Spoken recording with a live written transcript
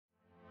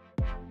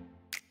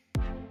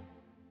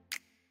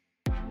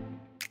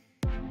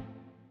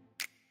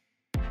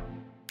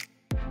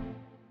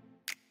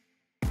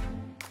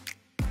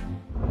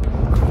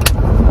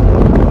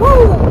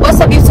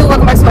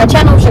my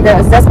channel. It's your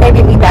girl, That's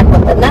Baby. We back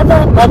with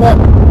another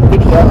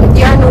video. If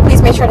you are new,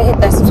 please make sure to hit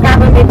that subscribe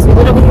button, baby. We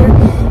lit over here.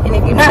 And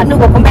if you're not new,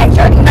 welcome back. You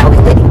already know we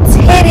lit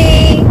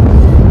titty.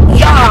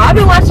 Y'all, I've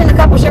been watching a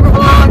couple sugar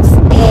vlogs,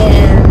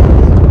 and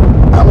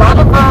a lot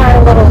of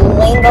our little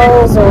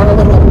lingos or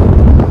little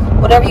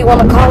whatever you want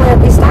to call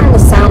it, it's starting to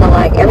sound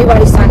alike.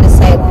 Everybody's starting to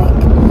say like,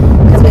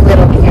 because we lit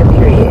over here,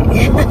 period.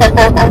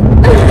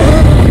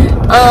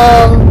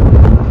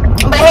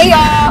 But hey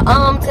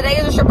y'all, today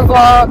is a stripper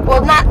vlog.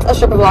 Well, not a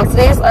stripper vlog.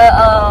 Today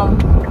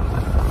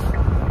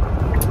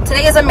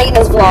is a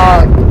maintenance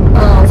vlog.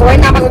 So right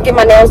now I'm gonna get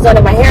my nails done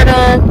and my hair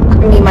done.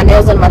 I mean my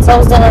nails done and my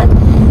toes done.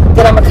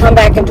 Then I'm gonna come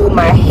back and do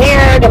my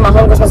hair. Then my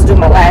homegirl's supposed to do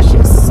my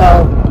lashes. So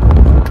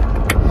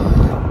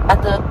I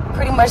have to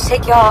pretty much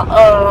take y'all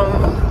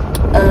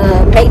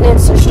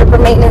maintenance or stripper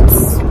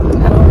maintenance.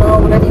 I don't know,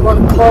 whatever you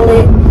want to call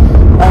it.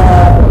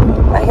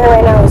 My hair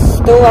right now is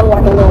still, I'm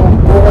like a little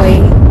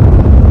boy.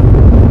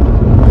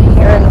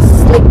 In a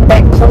slick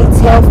back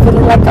ponytail,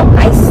 feeling like I'm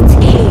iced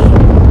tea.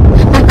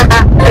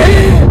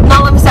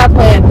 No, let me stop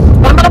playing.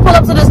 But I'm gonna pull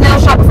up to this nail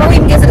shop. Before we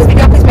even get to this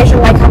video, please make sure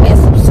to like, comment,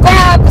 and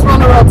subscribe, because we're on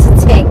the road to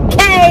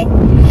 10K.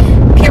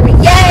 Period.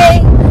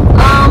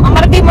 I'm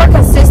gonna be more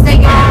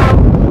consistent, y'all.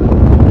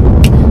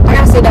 I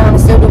gotta sit down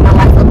and still do my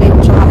life update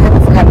with y'all. I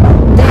haven't forgot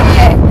about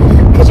that,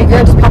 because your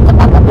girl just popped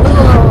up out the blue.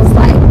 I was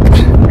like,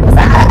 what's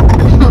that?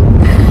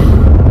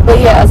 But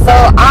yeah, so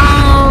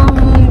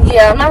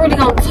yeah, I'm not really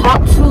gonna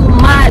talk too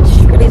much.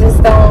 Really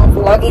just gonna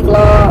vloggy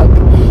vlog.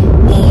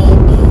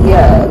 And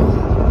yeah,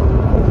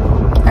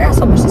 I got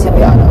so much to tell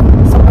y'all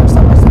though. So much.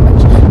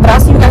 But I'll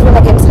see you guys when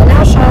I get into the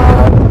nail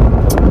shop.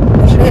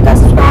 Make sure to hit that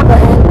subscribe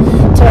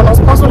button. Turn on those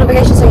post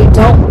notifications so you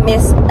don't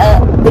miss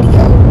a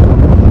video.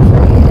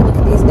 Look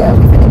at these nails.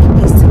 We're gonna keep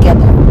these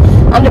together.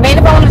 I'm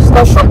debating if I want to just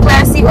go short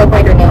classy or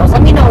braider nails.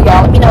 Let me know,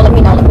 y'all. Let me know in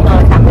the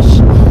comments.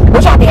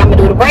 What y'all think I'm gonna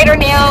do? The braider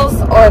nails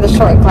or the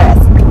short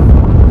classy?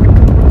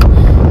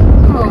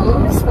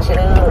 Switch it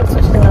up.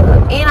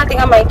 And I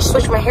think I might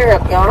switch my hair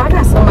up, y'all. I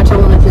got so much I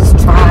want to just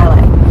try.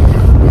 Like,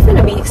 we're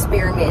finna be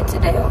experimenting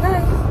today,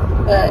 okay?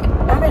 But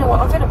I'm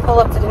finna pull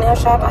up to the nail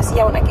shop. I'll see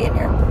y'all when I get in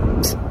there.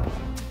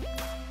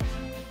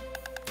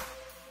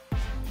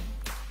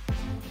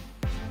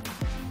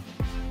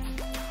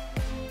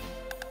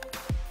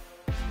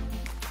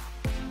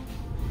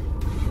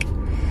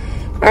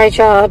 Alright,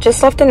 y'all.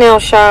 Just left the nail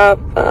shop.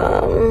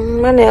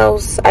 My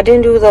nails, I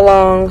didn't do the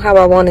long how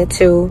I wanted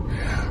to.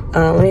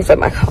 Let me show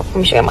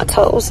you my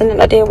toes, and then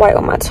I did white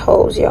on my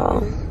toes,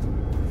 y'all.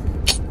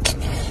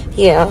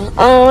 Yeah,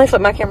 let me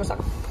flip my cameras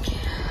on.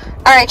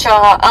 All right,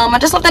 y'all. I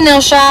just left the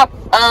nail shop.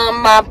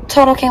 My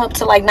total came up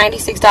to like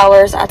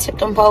 $96. I tipped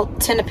them both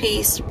 10 a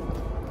piece.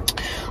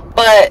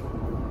 But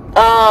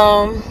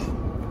I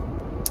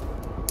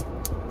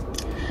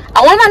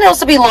want my nails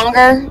to be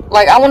longer.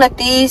 Like I wanted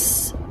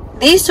these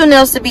two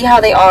nails to be how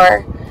they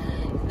are.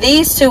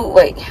 These two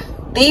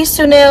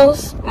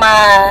nails,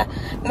 my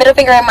middle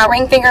finger and my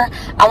ring finger,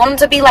 I want them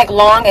to be like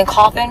long and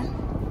coffin.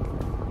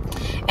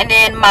 And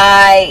then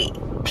my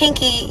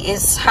pinky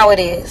is how it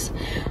is.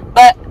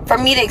 But for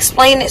me to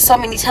explain it so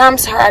many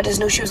times to her, I just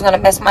knew she was gonna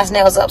mess my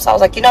nails up. So I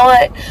was like, you know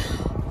what,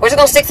 we're just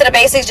gonna stick to the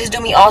basics. Just do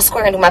me all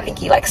square and do my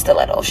pinky like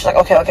stiletto. She's like,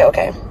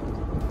 okay.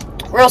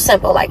 Real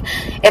simple. Like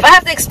if I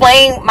have to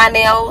explain my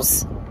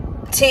nails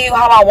to you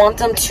how I want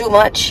them too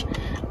much,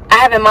 I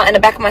have in the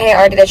back of my head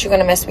already that you're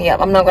gonna mess me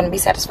up. I'm not gonna be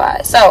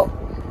satisfied. So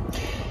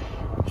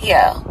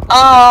yeah,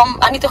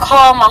 I need to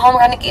call my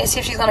homegirl Nikki and see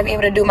if she's gonna be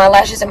able to do my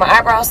lashes and my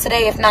eyebrows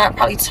today. If not,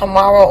 probably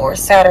tomorrow or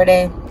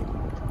Saturday.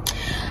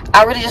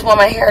 I really just want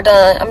my hair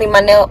done. I mean my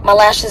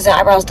lashes and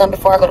eyebrows done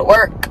before I go to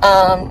work.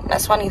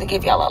 That's why I need to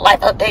give y'all a life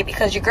update,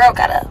 because your girl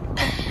got a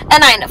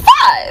 9 to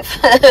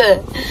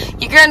 5.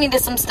 Your girl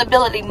needed some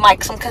stability,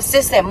 like some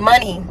consistent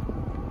money.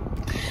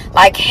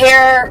 Like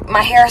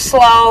my hair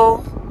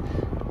slow.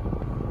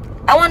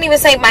 I won't even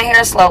say my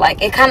hair slow.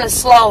 Like it kind of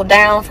slowed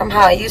down from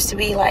how it used to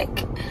be.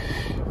 Like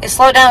it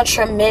slowed down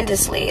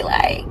tremendously.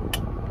 Like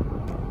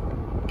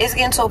it's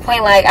getting to a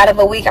point like out of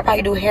a week I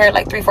probably do hair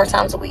like 3-4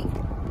 times a week.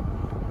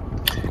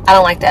 I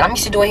don't like that. I'm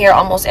used to doing hair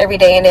almost every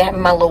day and then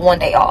having my little one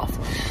day off.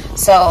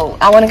 So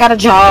I went and got a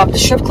job. The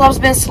strip club's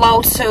been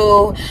slow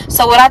too.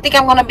 So what I think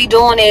I'm gonna be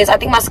doing is, I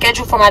think my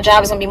schedule for my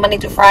job is gonna be Monday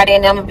through Friday,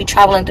 and then I'm gonna be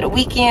traveling through the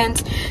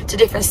weekends to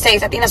different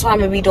states. I think that's what I'm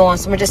gonna be doing.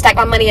 So I'm gonna just stack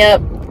my money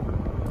up.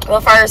 Well,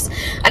 first,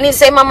 I need to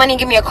save my money and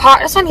give me a car.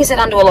 That's why I need to sit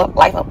down and do a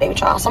life update with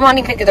y'all. So I'm not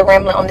even gonna get the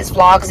rambling on this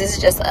vlog, because this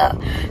is just a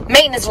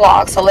maintenance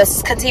vlog. So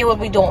let's continue what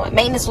we're doing.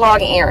 Maintenance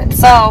vlog and errands.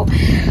 So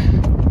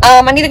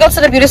I need to go to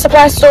the beauty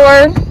supply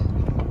store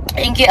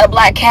and get a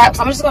black cap.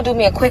 So I'm just gonna do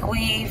me a quick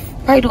weave.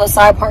 Probably do a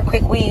side part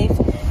quick weave.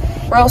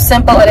 Real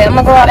simple. And then I'm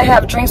gonna go out and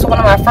have drinks with one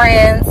of my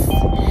friends.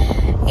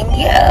 And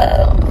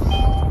yeah.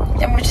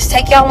 And we'll just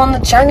take y'all on the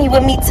journey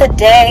with me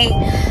today.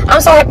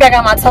 I'm so happy I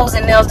got my toes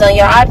and nails done,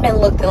 y'all. I've been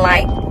looking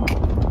like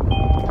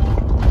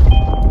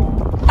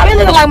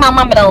my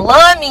mama don't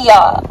love me,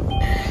 y'all.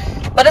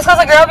 But it's because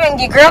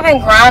your girl been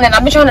grinding.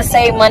 I've been trying to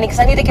save money because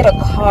I need to get a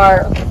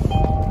car.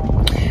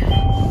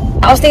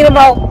 I was thinking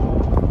about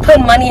put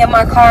money in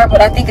my car,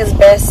 but I think it's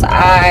best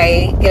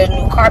I get a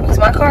new car because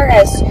my car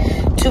has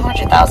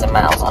 200,000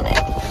 miles on it.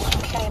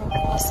 Okay,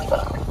 let's see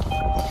what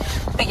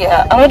but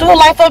yeah, I'm gonna do a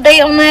life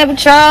update on that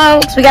with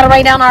y'all. So we gotta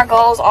write down our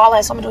goals, all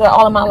that. So I'm gonna do it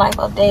all in my life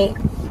update.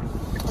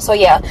 So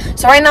yeah,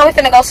 so right now we're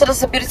finna go to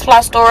the beauty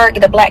supply store,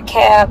 get a black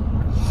cap,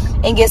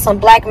 and get some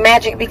black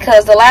magic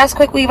because the last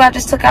quick weave I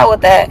just took out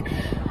with that,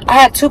 I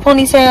had 2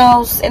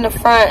 ponytails in the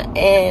front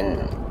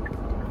and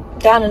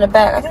down in the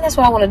back. I think that's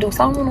what I want to do because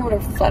I don't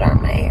want to flat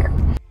iron my hair.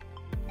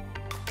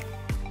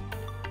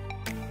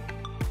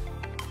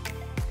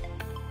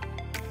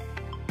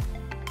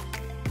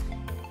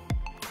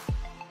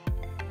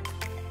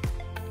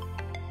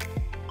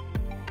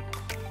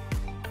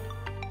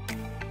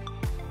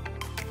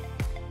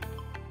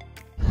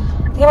 I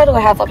think I might do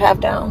a half up, half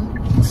down.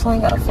 So I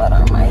ain't got to flat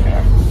iron my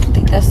hair. I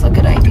think that's a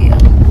good idea.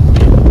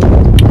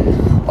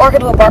 Or I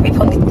could do a Barbie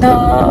pony.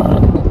 No.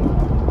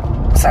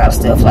 So I gotta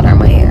still flat iron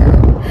my hair.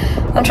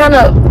 I'm trying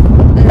to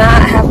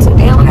not have to.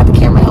 Damn, I have the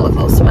camera hella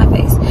close to my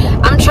face.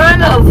 I'm trying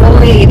to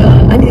avoid.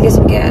 I need to get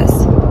some gas.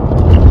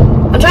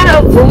 I'm trying to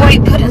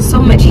avoid putting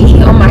so much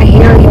heat on my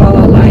hair,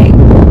 y'all. Like,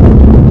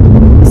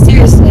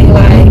 seriously,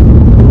 like.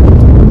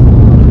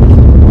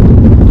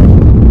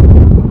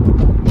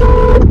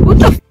 What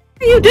the f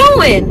are you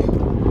doing?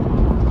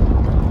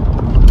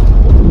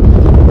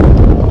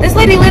 This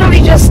lady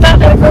literally just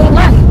stopped at a green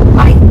light.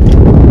 Like,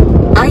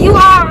 are you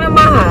high or am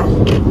I high?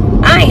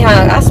 I ain't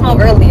high. I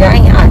smoked earlier. I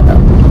ain't high though.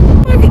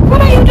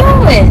 What are you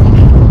doing?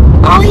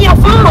 All in your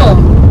phone.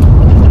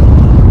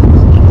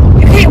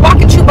 You can't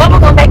walk and chew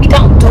bubblegum, baby.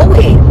 Don't do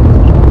it.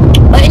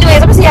 But anyways,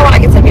 I'm gonna see y'all when I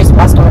get to the beauty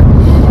supply store.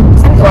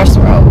 So I need to watch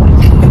the road.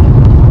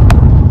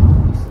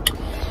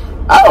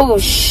 Oh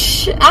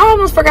shit! I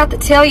almost forgot to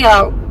tell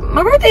y'all.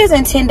 My birthday is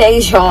in 10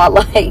 days, y'all.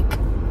 Like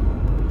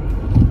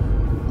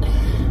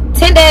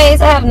 10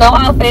 days. I have no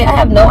outfit. I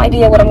have no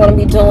idea what I'm gonna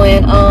be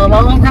doing. My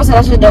homegirl said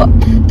I should throw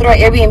an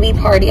Airbnb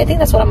party. I think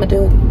that's what I'm gonna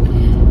do.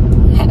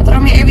 Throw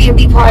me an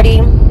Airbnb party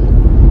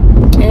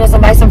and just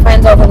invite some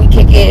friends over. We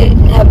kick it,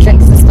 have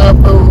drinks and stuff,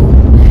 food,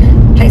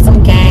 play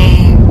some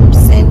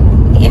games, and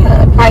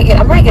yeah, I'm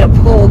probably get a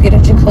pool, get a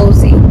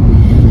jacuzzi.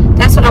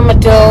 That's what I'm gonna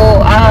do.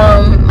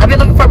 I've been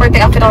looking for a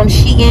birthday outfit on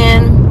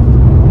Shein,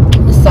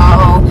 so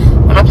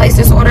when I place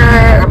this order,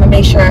 I'm gonna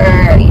make sure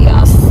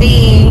y'all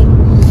see.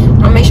 I'm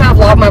gonna make sure I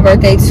vlog my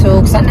birthday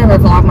too, because I never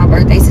vlog my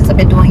birthday since I've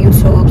been doing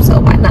YouTube, so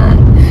why not?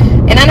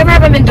 And I never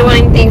haven't been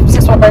doing anything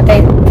since my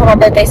birthday,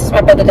 since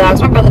my brother died.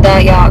 So my brother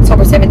died, y'all,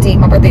 October 17th.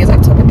 My birthday is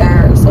October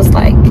 3rd. So it's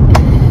like,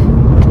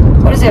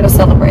 what is there to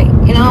celebrate,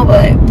 you know?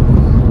 But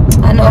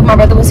I know if my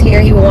brother was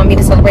here, he would want me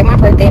to celebrate my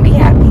birthday and be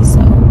happy.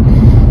 So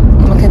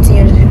I'm going to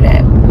continue to do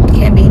that.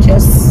 Can't be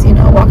just, you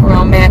know, walking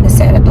around mad and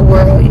sad at the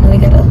world. You know, you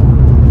got to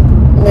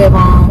live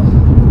on,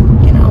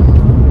 you know.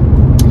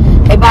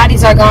 Their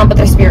bodies are gone, but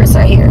their spirits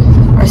are here,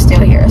 are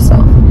still here.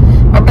 So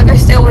my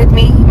brother's still with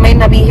me. He may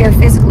not be here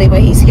physically,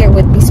 but he's here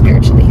with me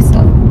spiritually. So,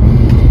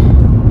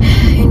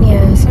 and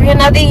yeah, so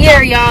another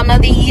year, y'all.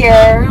 Another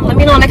year. Let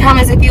me know in the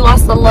comments if you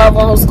lost a loved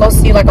one who's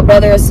close to you, like a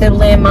brother, a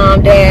sibling,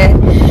 mom, dad.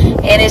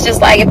 And it's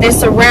just like if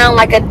this around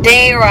like a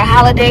day or a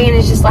holiday, and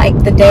it's just like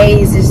the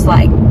days is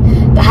like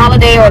the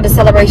holiday or the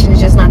celebration is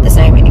just not the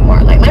same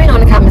anymore. Like, let me know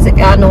in the comments if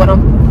y'all know what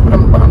I'm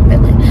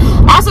feeling.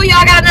 Also,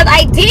 y'all got another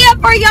idea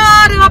for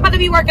y'all that I'm about to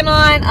be working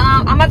on.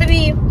 I'm about to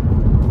be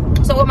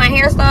with my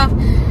hair stuff.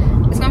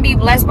 It's gonna be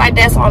Blessed by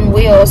Death on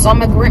wheels. So I'm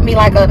gonna rent me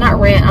like a, not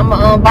rent, I'm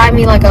gonna buy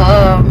me like a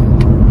I'm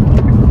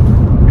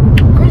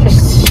gonna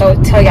just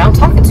tell y'all I'm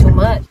talking too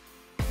much.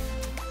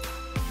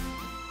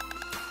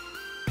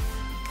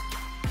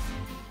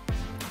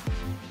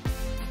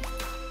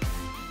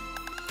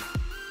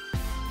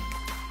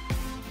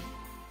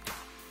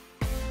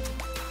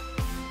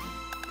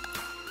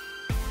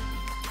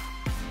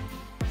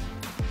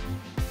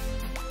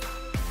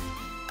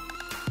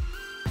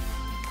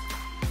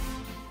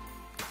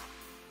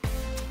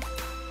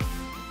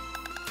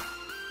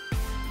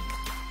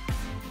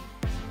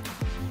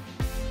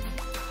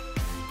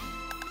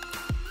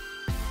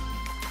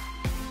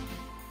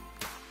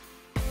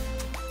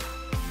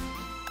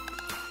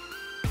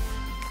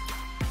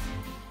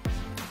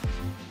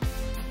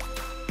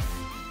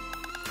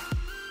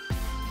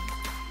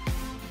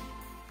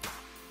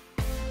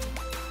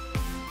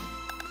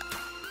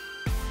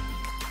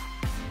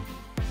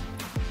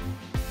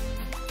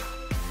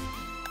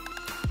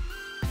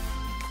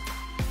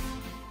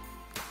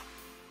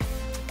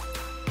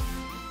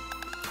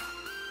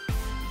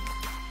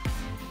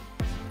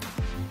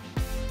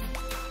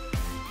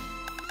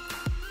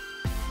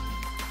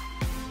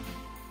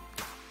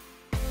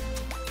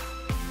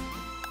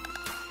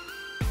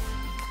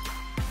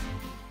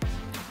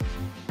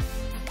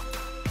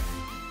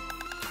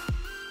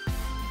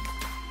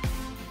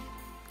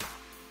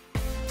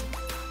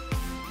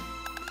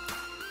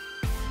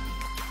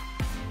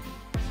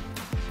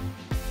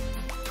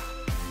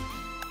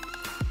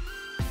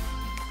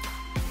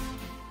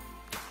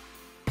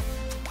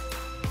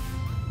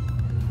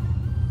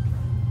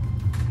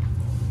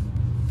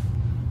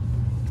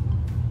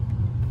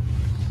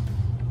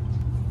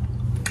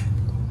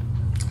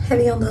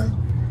 heavy on the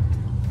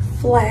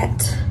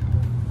flat.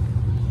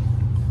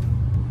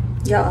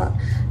 Y'all,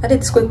 I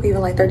did this quick weave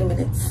in like 30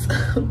 minutes.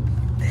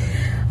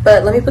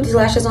 But let me put these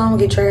lashes on,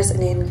 get dressed,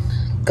 and then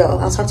go.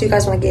 I'll talk to you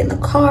guys when I get in the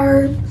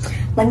car.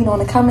 Let me know in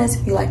the comments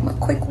if you like my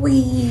quick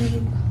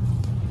weave.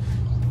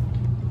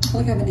 I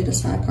like I haven't did a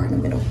side part in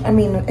the middle. I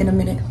mean, in a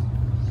minute.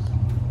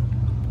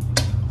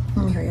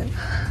 Let me hurry up.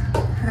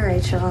 All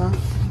right, y'all.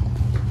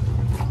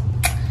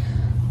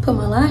 Put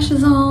my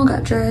lashes on,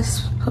 got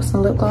dressed, put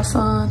some lip gloss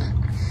on,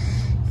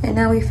 and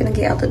now we finna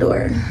get out the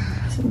door.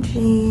 Some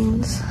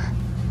jeans.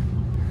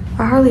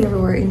 I hardly ever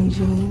wear any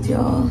jeans,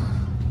 y'all.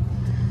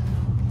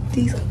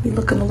 These be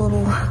looking a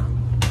little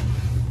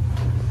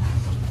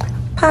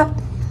pop.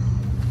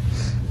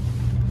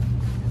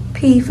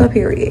 P for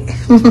period.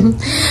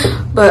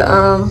 But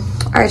all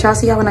right, y'all,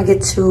 see y'all when I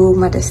get to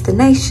my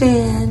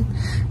destination.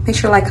 Make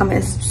sure to like,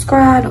 comment, and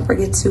subscribe. Don't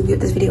forget to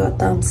give this video a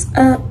thumbs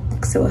up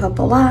because it will help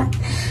a lot.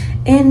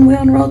 And we're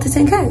on the road to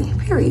 10K,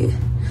 period.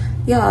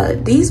 Y'all,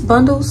 these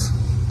bundles,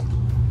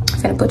 I'm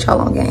finna put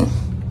y'all on game.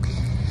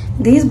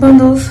 These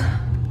bundles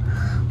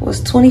was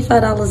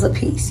 $25 a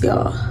piece,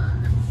 y'all.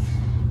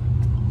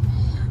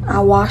 I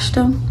washed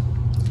them.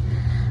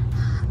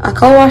 I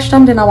co-washed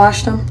them, then I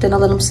washed them. Then I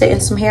let them sit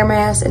in some hair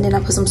masks, and then I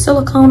put some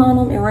silicone on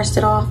them and rinsed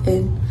it off.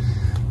 And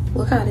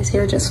look how this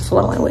hair just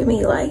flowing with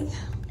me, like,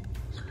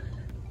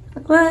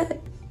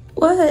 what?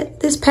 What?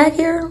 This pack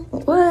hair?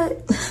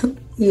 What?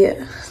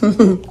 Yeah.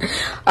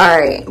 All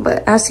right,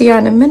 but I'll see y'all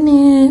in a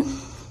minute.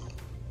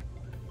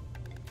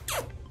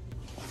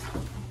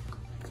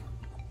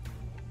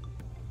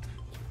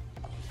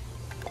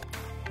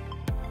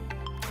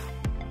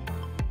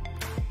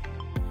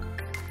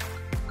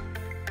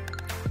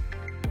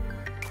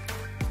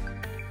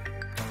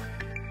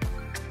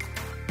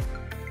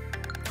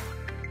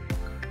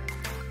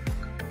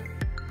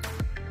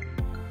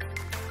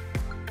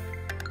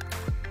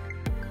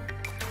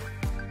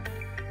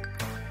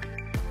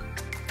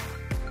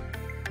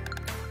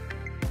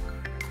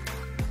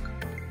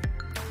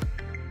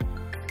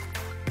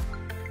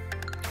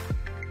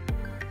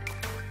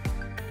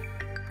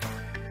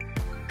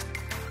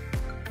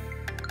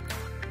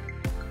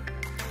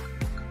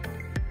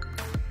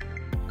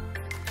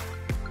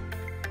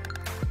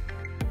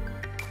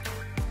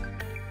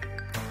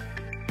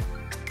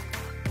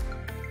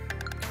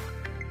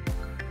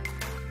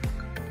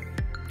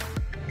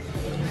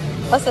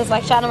 What's this,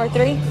 like shot number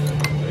 3?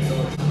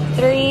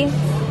 3.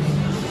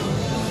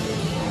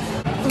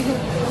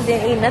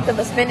 Didn't eat nothing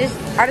but spinach,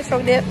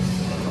 artichoke dip.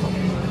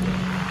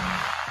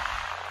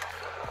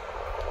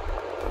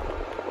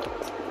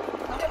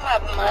 Look at my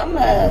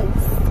mamas.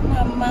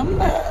 My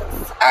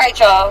mamas. Alright,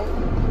 y'all.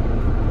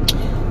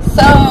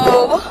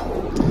 So,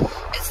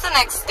 it's the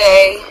next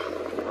day.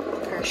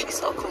 Girl, she's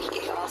so clean,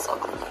 y'all. So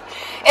clean.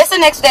 It's the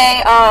next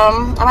day.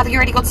 I'm about to get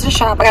ready to go to the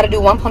shop. I gotta do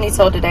one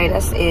ponytail today.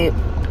 That's it.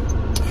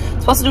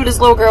 Supposed to do this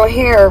little girl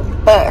hair,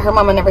 but her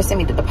mama never sent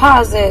me the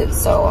deposit,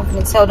 so I'm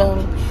gonna tell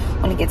them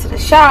when I get to the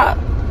shop.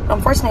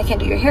 Unfortunately, I can't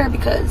do your hair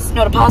because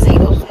no deposit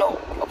equals no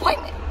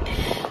appointment,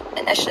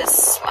 and that's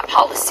just my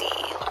policy.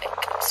 Like,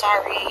 I'm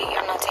sorry,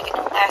 I'm not taking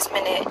no last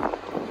minute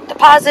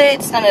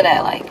deposits, none of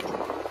that. Like,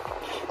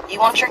 you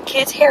want your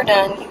kid's hair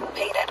done, you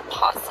pay that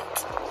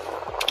deposit.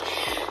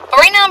 But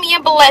right now, me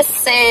and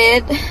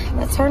Blessed,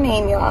 that's her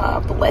name, y'all,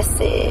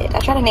 Blessed. I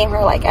try to name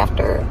her like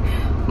after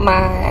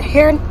my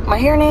hair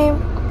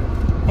name.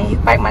 And you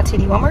bite my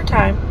titty one more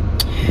time.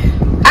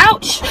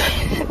 Ouch!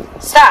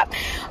 Stop.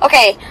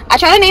 Okay, I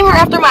try to name her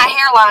after my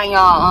hairline,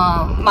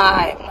 y'all.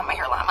 My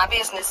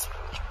business,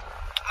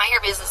 my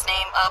hair business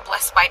name,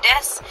 Blessed by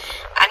Des.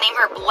 I named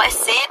her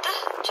Blessed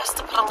just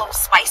to put a little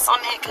spice on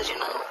it, cause you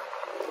know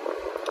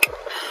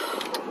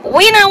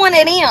we not one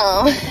of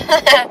them.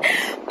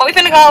 But we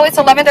finna go. It's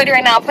 11:30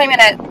 right now.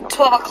 Appointment at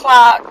 12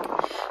 o'clock.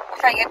 We'll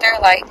probably get there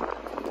like,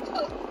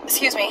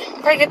 excuse me.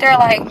 We'll probably get there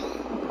like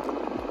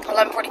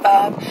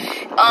 11:45.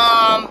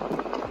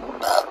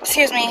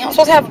 Excuse me. I'm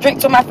supposed to have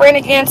drinks with my friend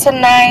again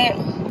tonight.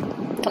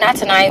 Not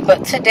tonight,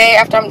 but today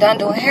after I'm done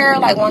doing hair,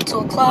 like 1, 2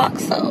 o'clock.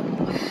 So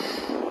I'm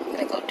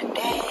gonna go do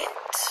that.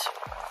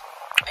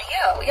 But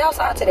yeah, we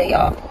outside today,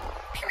 y'all.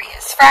 Period.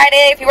 It's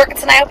Friday. If you're working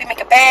tonight, I hope you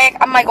make a bag.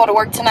 I might go to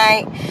work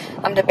tonight.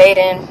 I'm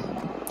debating.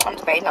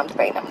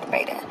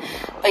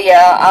 But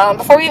yeah,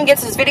 before we even get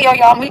to this video,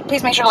 y'all,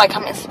 please make sure to like,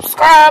 comment, and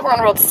subscribe. We're on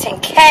the road to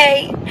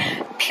 10K.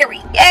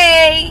 Period.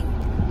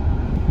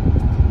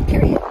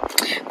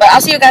 But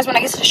I'll see you guys when I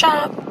get to the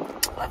shop.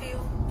 Love you.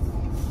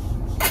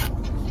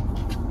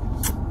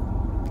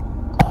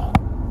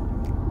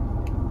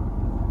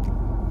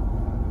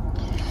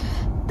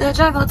 That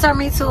jungle turned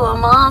me to a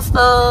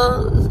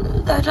monster.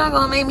 That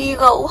jungle made me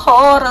go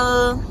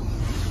harder.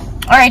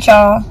 Alright,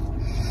 y'all.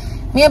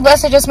 Me and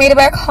Blessed just made it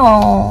back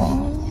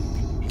home.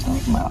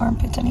 Oh, my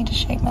armpits. I need to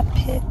shake my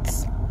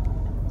pits.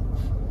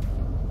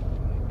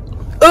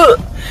 Ugh.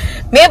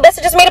 Me and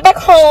Blessed just made it back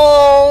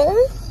home.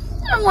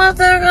 I want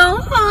to go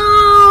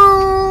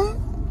home.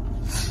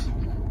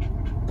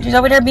 She's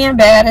over there being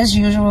bad as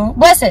usual.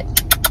 Bless it.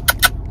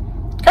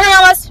 Come here,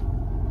 mamas.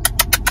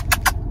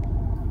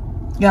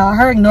 Y'all,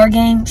 her ignore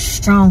game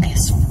strong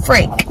as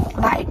frick.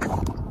 Like,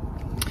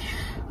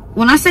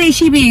 when I say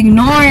she be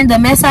ignoring the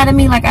mess out of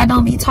me, like I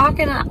don't be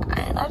talking,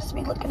 I just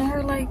be looking at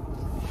her like,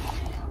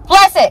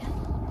 bless it.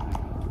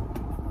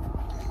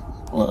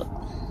 Look.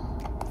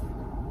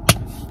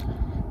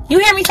 You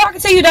hear me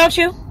talking to you, don't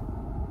you?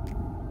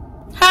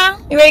 Huh?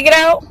 You ready to get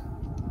out?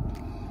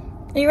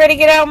 You ready to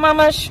get out,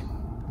 mamas?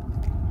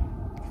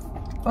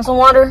 Want some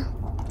water?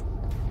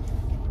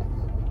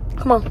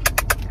 Come on.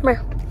 Come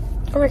here.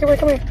 Come here, come here,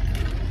 come here.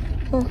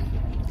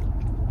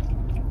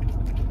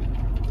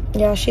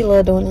 Yeah, she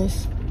love doing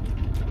this.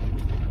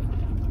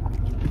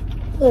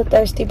 A little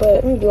thirsty, but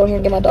let me go in here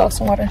and get my dog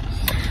some water.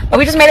 But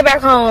we just made it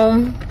back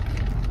home.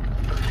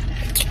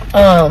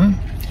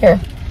 Here.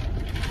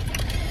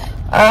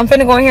 I'm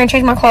finna go in here and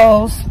change my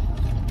clothes.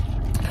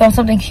 Put on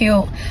something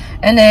cute.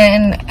 And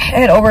then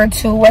head over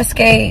to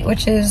Westgate,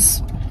 which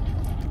is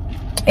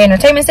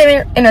entertainment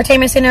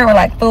center with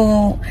like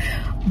food,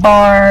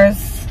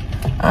 bars,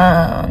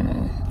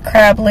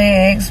 crab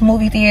legs,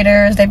 movie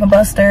theaters, Dave &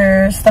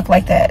 Buster's, stuff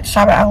like that,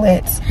 shopping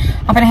outlets.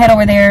 I'm gonna head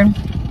over there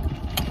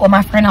with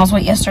my friend I was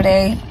with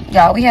yesterday.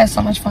 Y'all, we had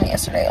so much fun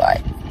yesterday,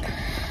 like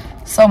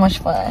so much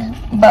fun.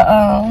 But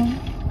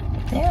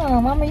yeah,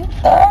 mama, you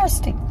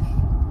thirsty.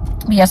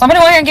 But yeah, so I'm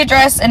gonna go ahead and get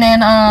dressed, and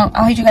then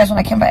I'll hit you guys when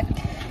I come back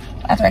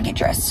after I get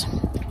dressed.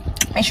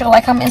 Make sure to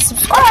like, comment, and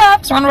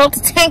subscribe. So we're on the road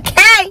to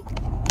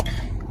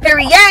 10K.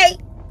 Period.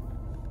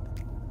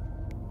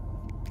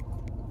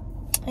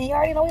 And you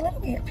already know we live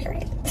over here,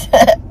 period.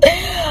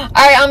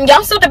 Alright,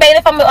 y'all still debating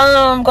if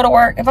I'm go to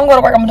work. If I'm going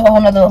to work, I'm gonna do a whole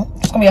nother,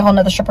 it's gonna be a whole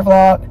nother stripper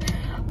vlog.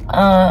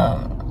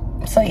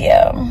 So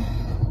yeah,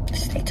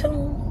 stay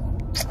tuned.